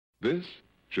This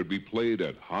should be played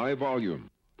at high volume,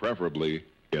 preferably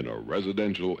in a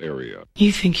residential area.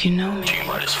 You think you know me?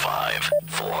 T-minus 5,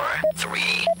 4,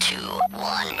 3, 2, 1.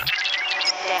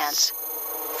 Dance.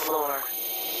 Floor.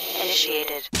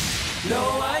 Initiated. No,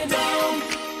 I don't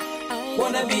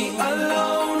wanna be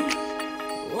alone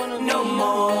no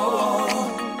more.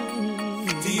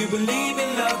 Do you believe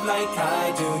in love like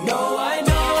I do? No, I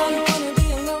don't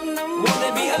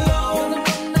wanna be alone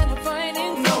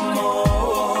no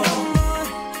more.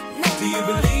 Do you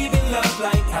believe in love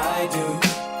like I do?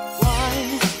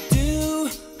 Why do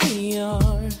we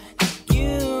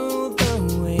argue the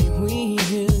way we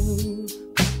do?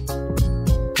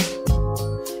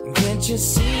 Can't you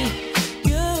see?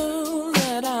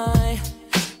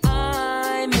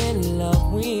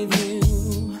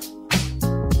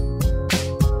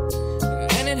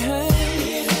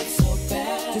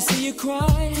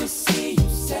 Cry to see you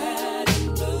sad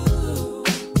and blue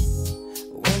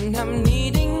when I'm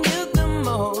needing you the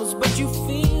most, but you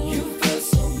feel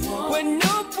someone when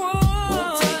no one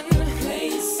will take the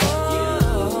place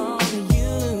of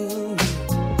you.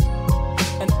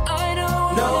 And I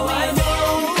don't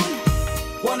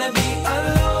wanna be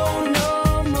alone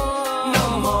no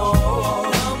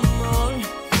more.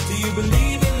 Do you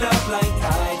believe in love like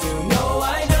I do? No, I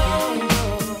don't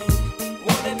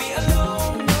wanna be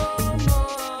alone.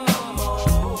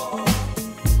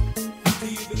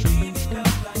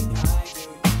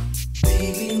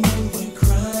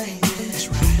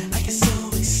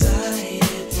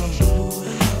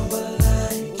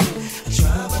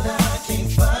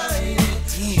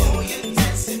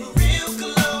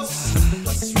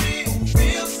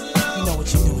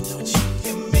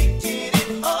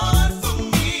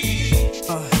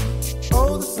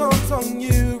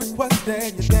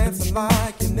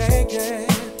 Like you're naked,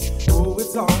 oh,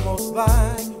 it's almost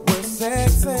like we're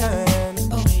sexing.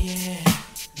 Oh yeah,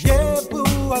 yeah,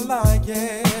 boo, I like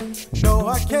it. No,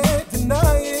 I can't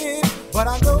deny it, but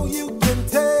I know you can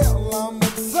tell I'm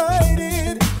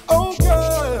excited. Oh,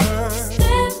 girl,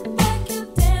 step back, you're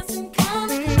dancing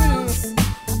kinda close.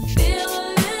 I feel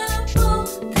a little pull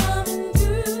coming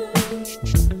through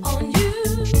on you.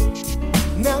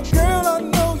 Now, girl, I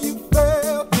know you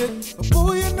felt it, but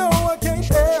boy, you know I can't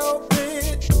help.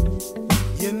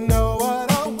 You know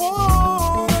what I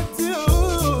wanna do,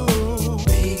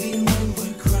 baby, when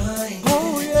we're crying.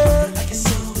 Oh yeah, I get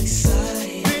so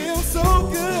excited, feel so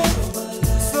good,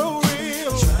 so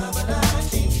real. Try but I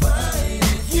can't find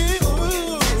it. You,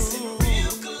 it's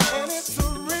real close, and it's a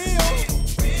real.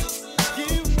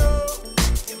 You know,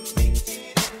 you're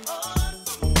making it hard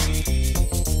for me.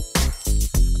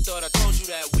 I thought I told you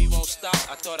that we won't stop.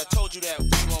 I thought I told you that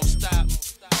we won't stop.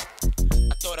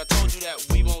 I thought I told you that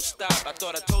we won't stop. I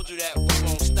thought I told you that we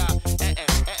won't stop.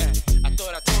 I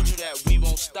thought I told you that we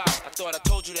won't stop. I thought I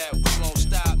told you that we won't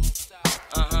stop.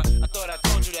 I thought I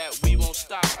told you that we won't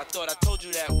stop. I thought I told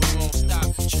you that we won't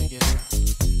stop. Check it out.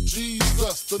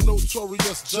 Jesus, the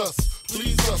notorious just.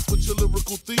 Please us with your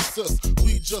lyrical thesis.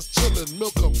 We just chillin',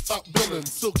 milk 'em, top billin',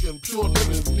 silkin', pure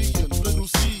linen, me and little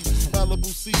seeds,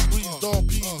 Malibu sea breeze, dawn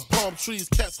peas, palm trees,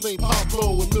 cats named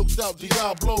Pablo and milked out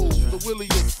Diablo. The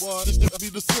williest, this to be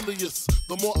the silliest.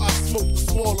 The more I smoke, the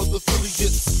smaller the silly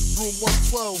gets. Room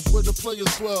 112, where the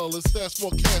players dwell, and stash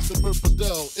more cash than Bert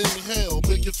Fidel. Inhale,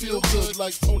 make you feel good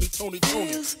like Tony.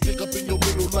 Pick up in your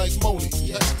middle like Moni.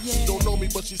 Yeah. She don't know me,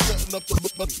 but she's setting up the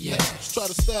money. Yeah. Try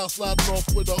to style sliding off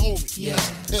with a homie. Yeah.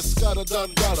 Escada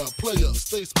Dangada, player,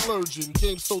 stay splurging.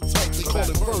 Game so tight, they call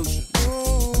it version.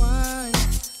 Oh, I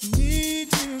need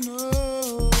to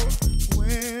know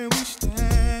where we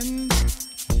stand.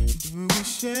 Do we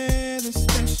share the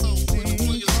special thing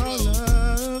called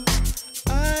love?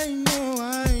 I know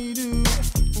I do.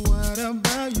 What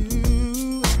about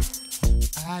you?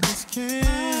 I just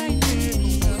can't get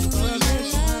enough of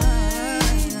this.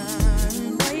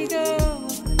 Where you go?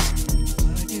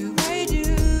 What do I do?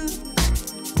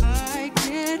 I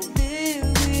can't live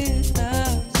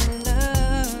without your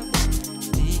love.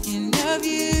 Thinking of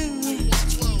you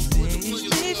makes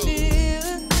me feel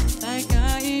like I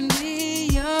am the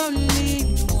only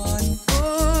one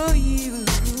for you.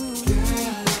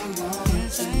 Girl,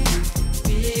 yes, I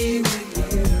be with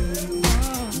you.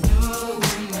 No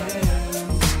one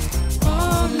else. Oh,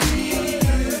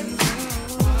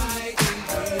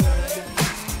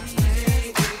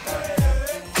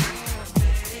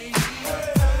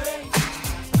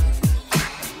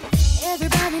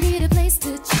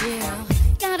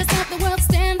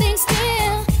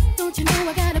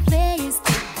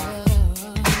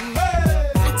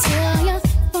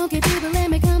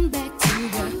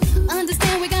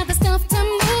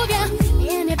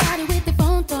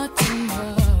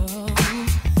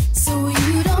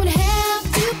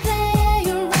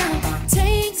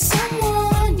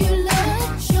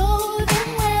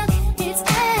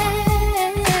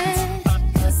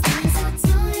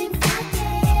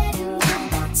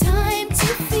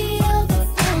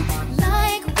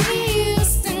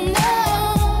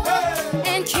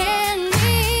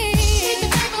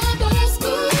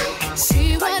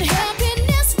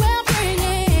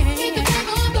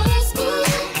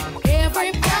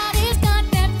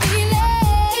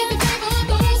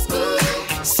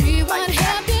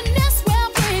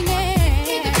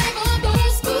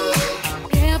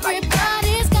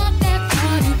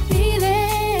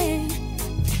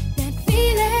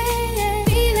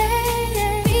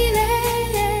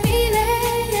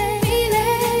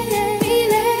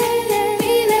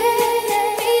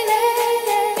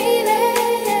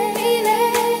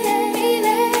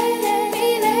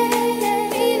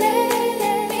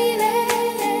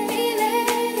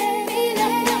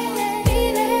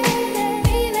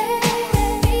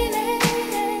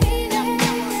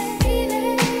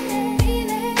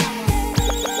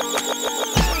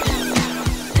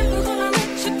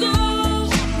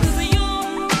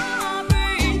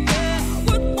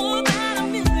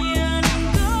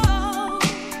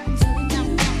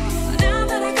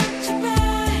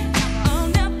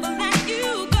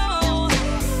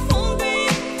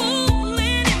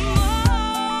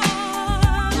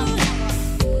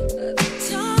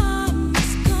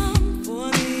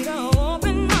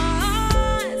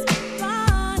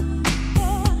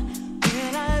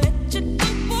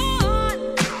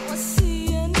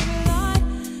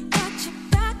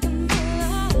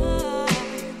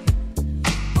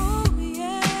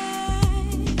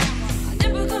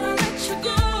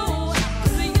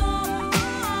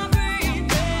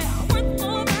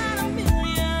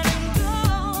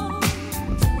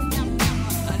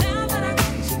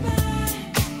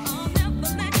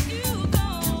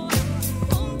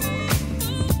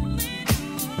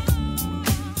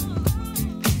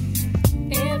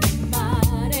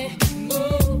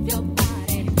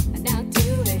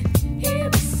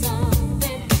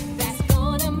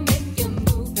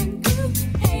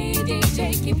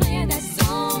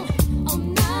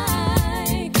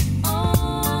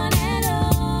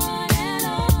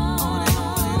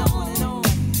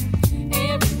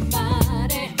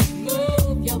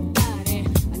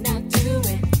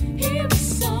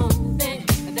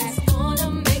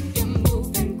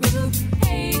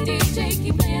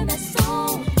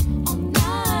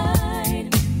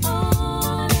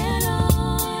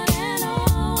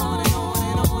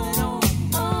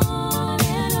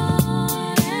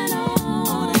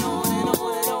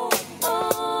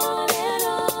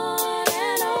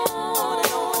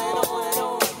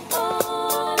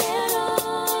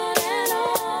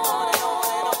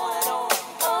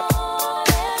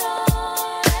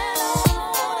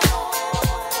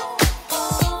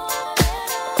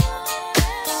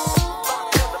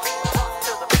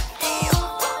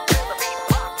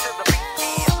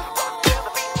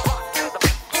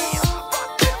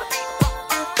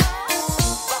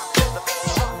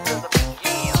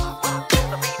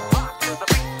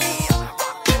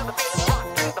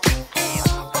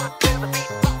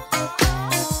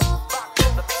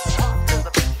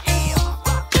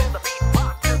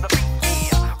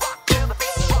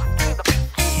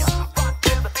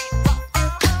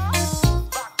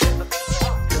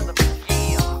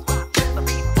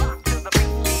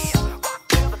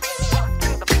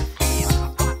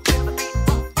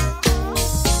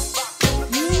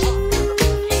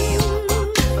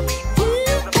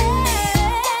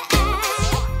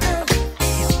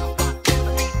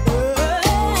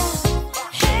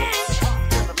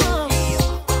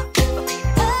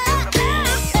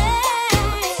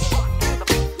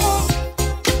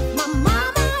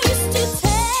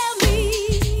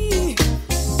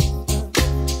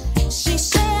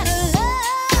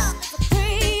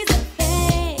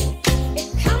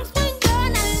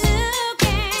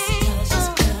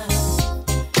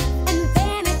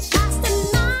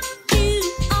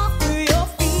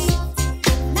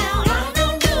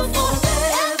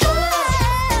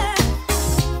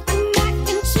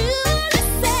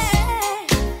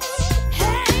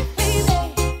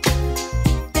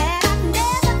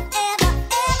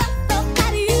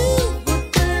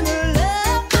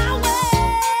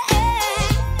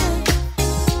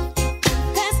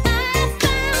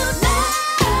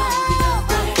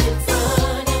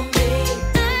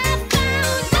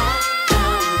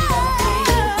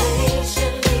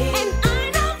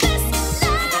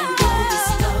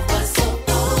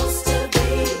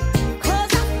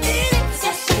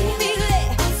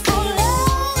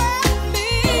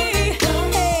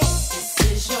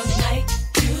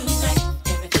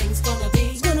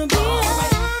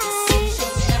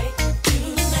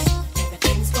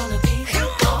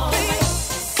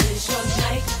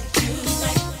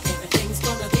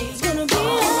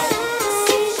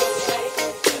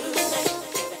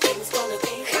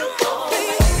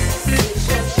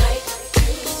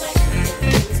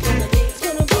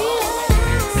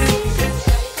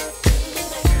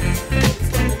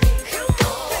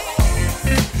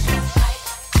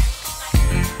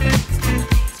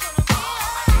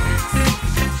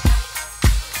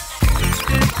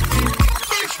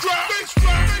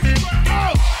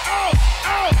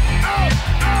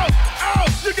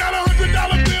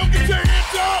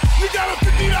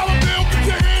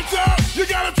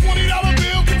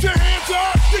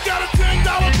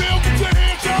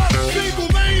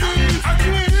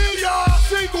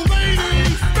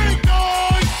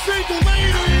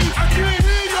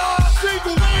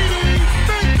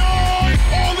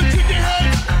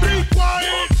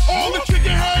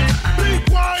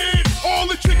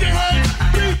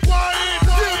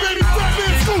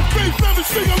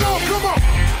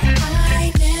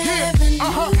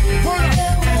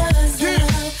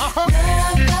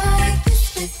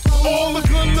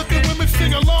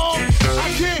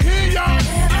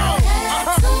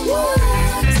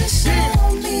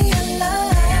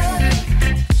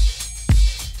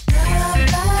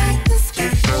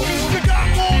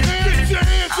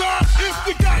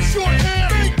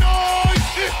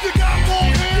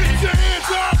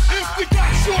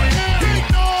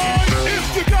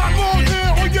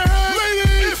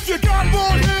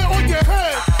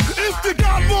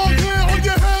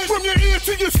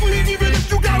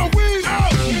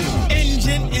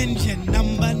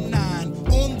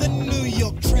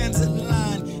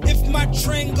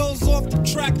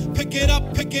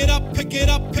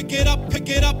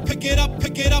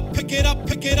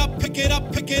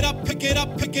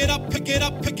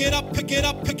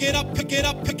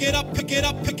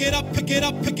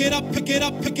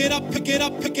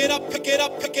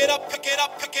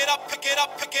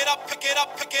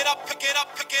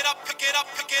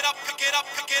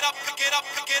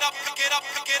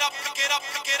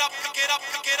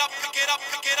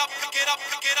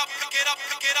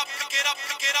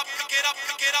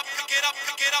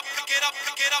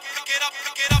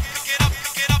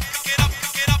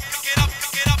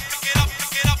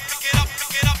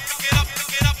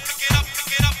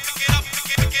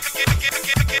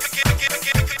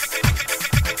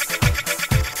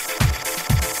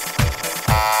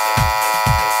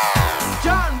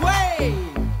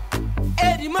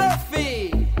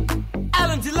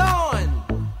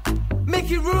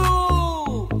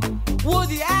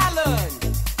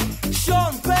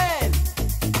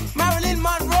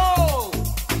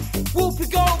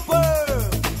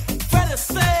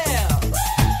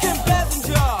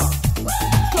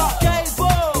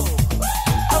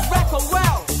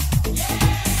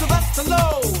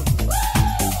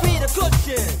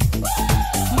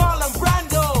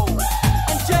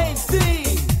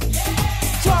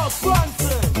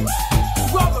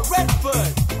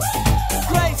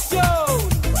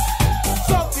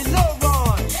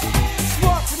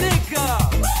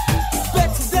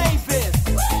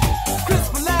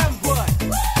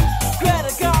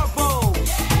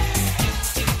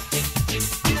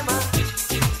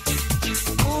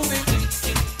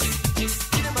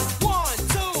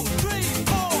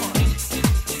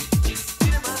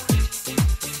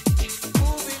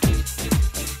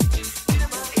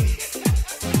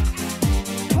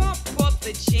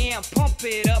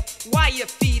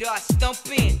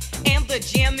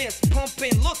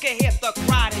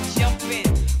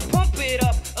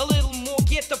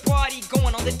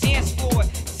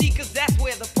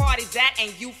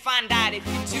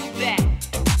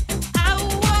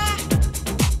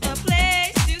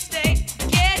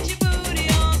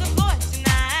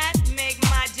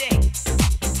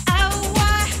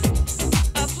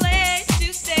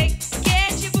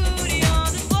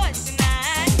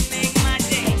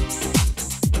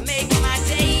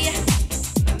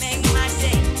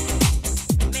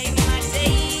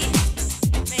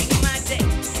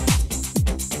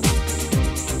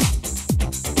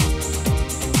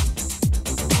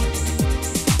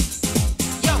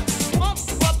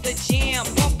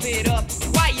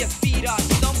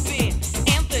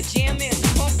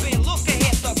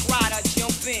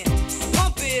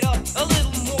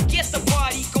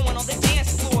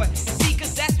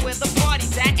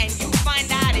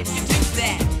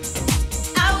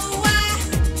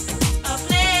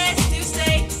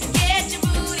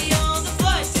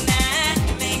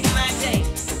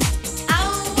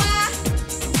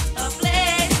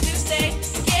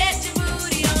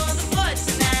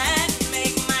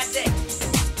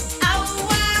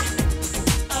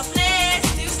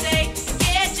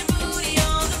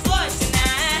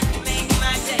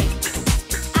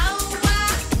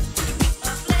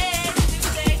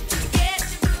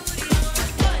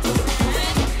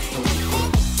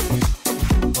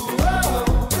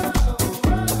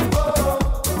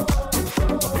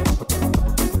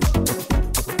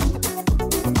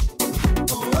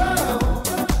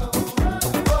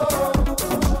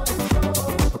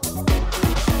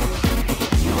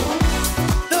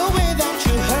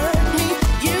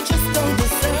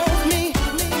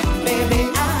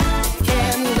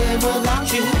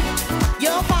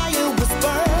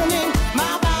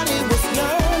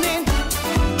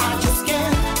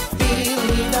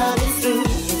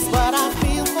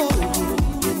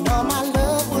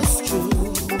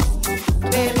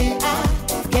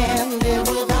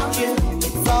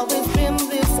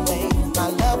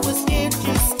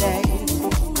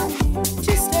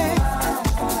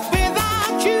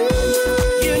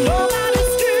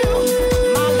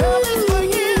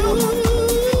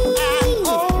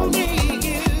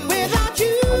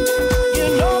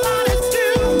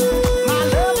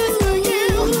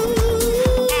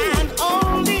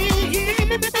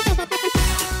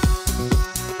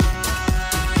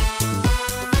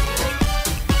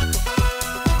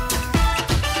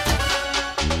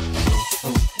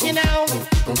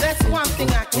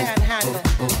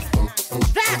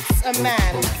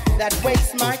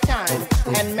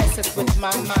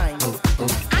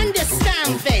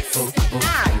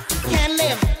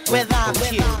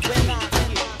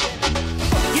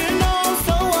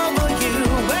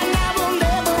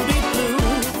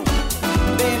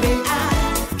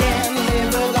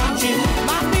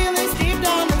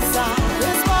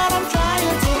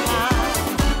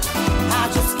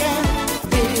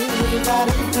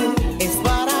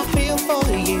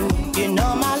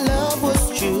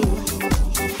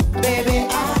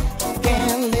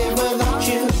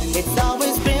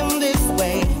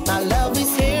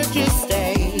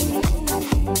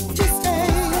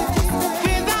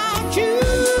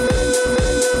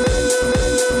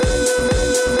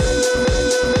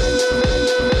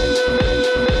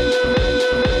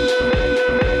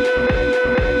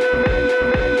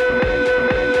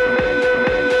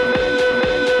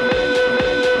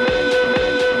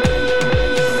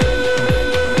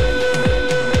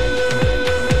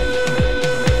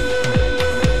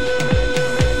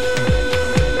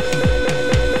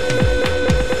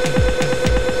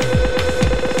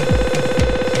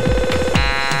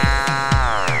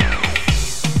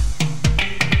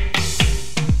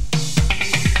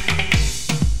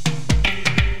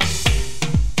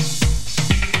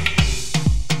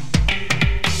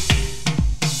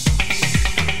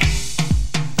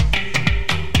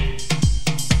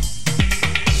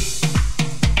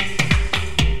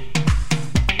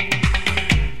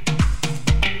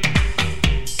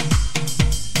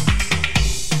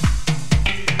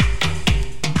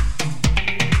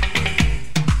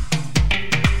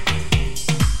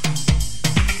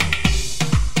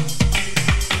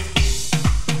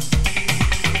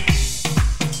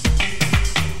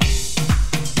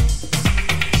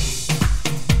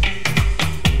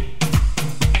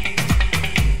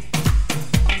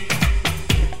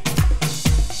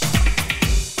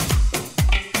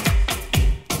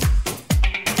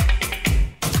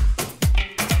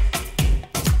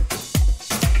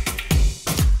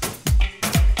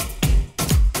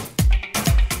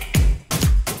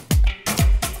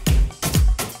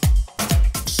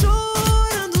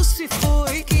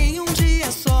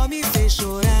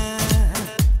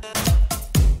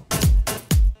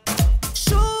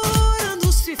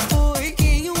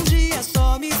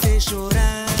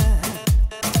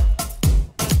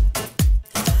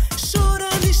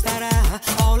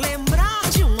 ao lembrar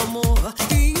de um amor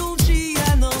que um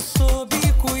dia não soube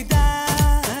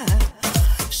cuidar.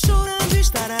 Chorando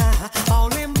estará ao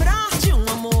lembrar de um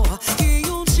amor que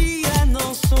um dia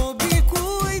não soube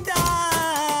cuidar.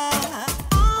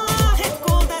 A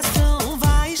recordação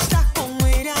vai estar com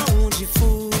ele aonde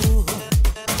for.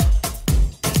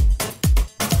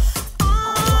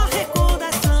 A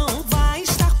recordação vai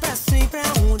estar pra sempre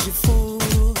aonde for.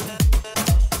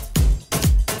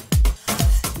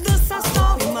 Dança,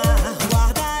 sol e mar,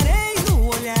 guardarei no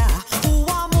olhar.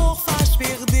 O amor faz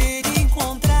perder e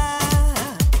encontrar.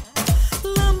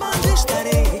 Lambada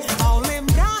estarei ao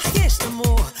lembrar que este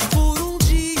amor por um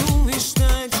dia, um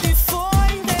instante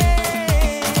foi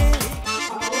dele.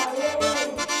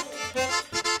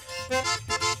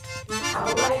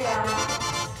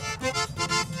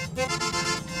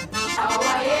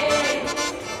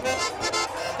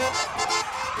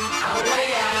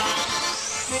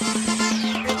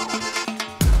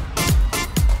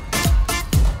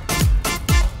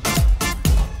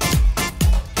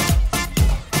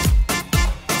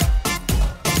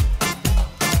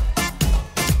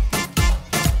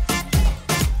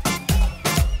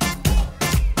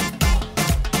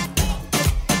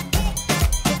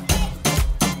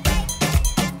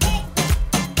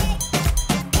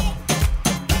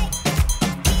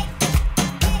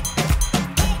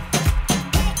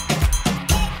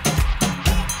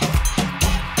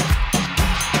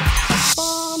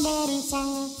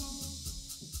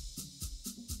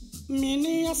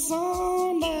 Mini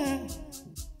sonda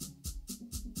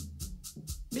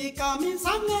Bika mi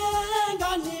sange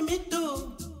gani mitu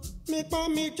Mi pa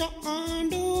mi cha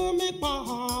andu mi pa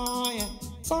hoya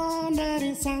Sonda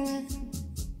rin sange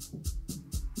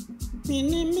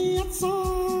Mini mi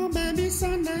son baby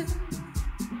sonda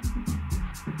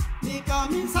Bika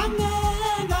mi sange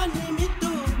gani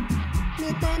mitu Mi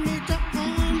pa mi cha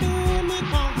andu mi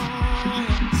pa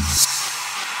hoya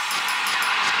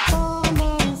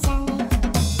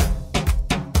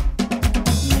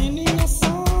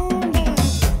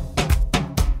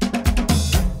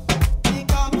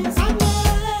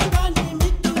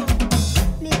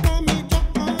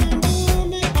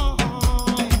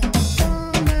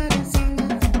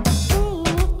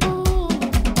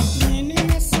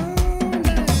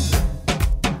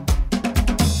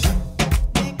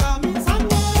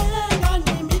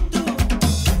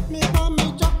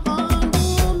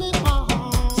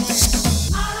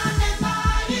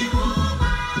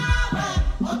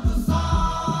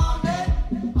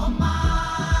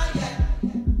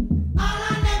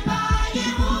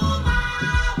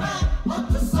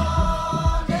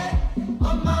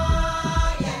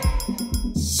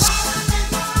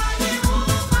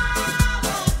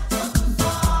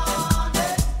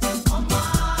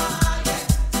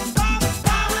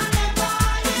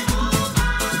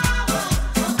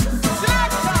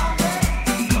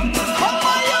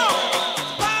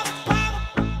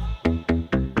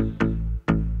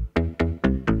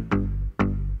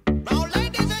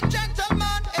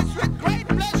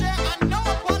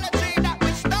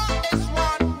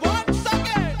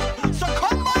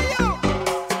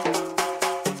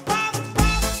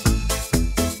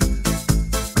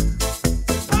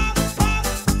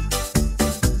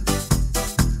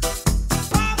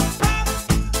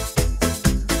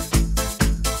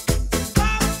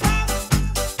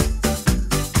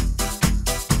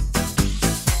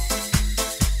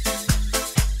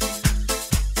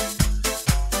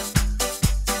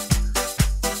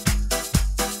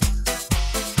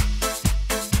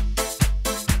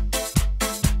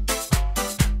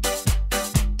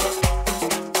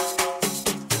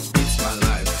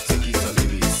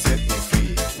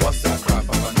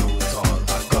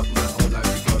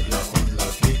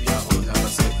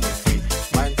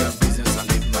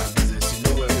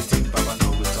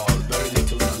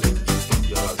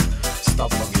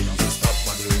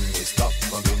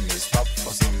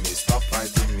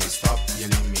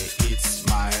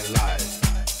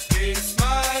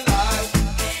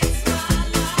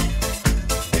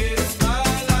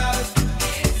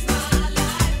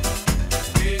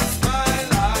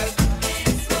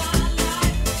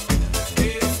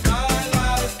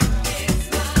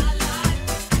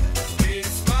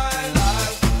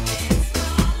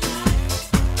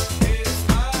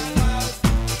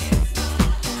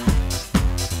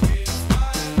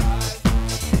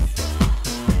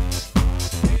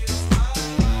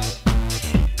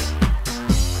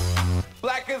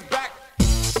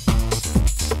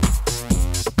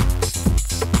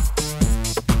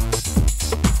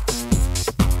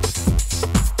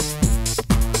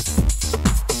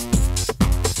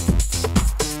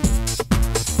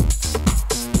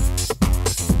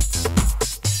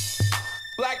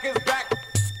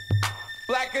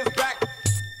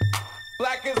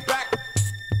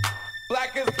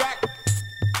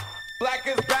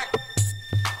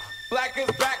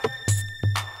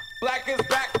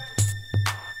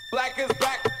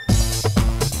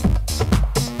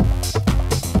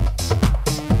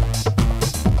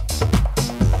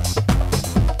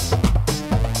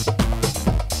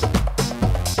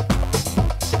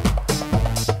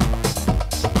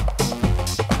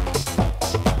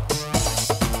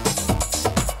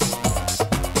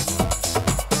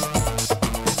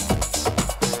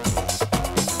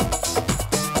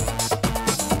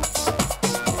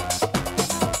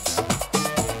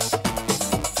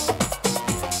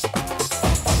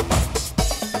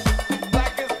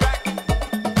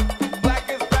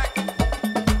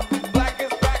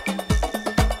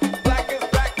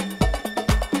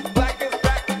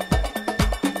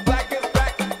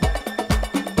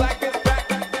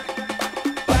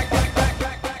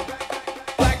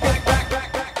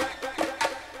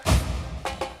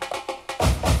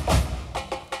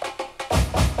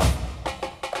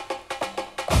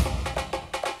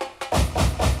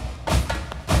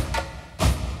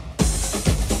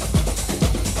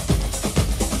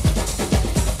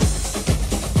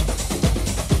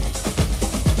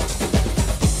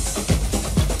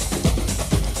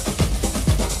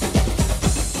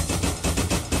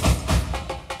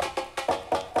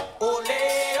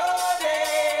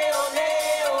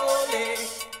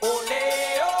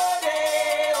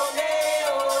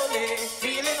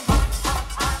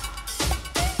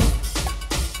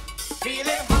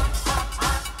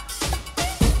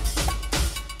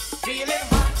Feeling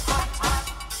hot, hot, hot.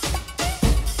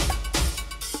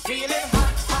 Feeling hot.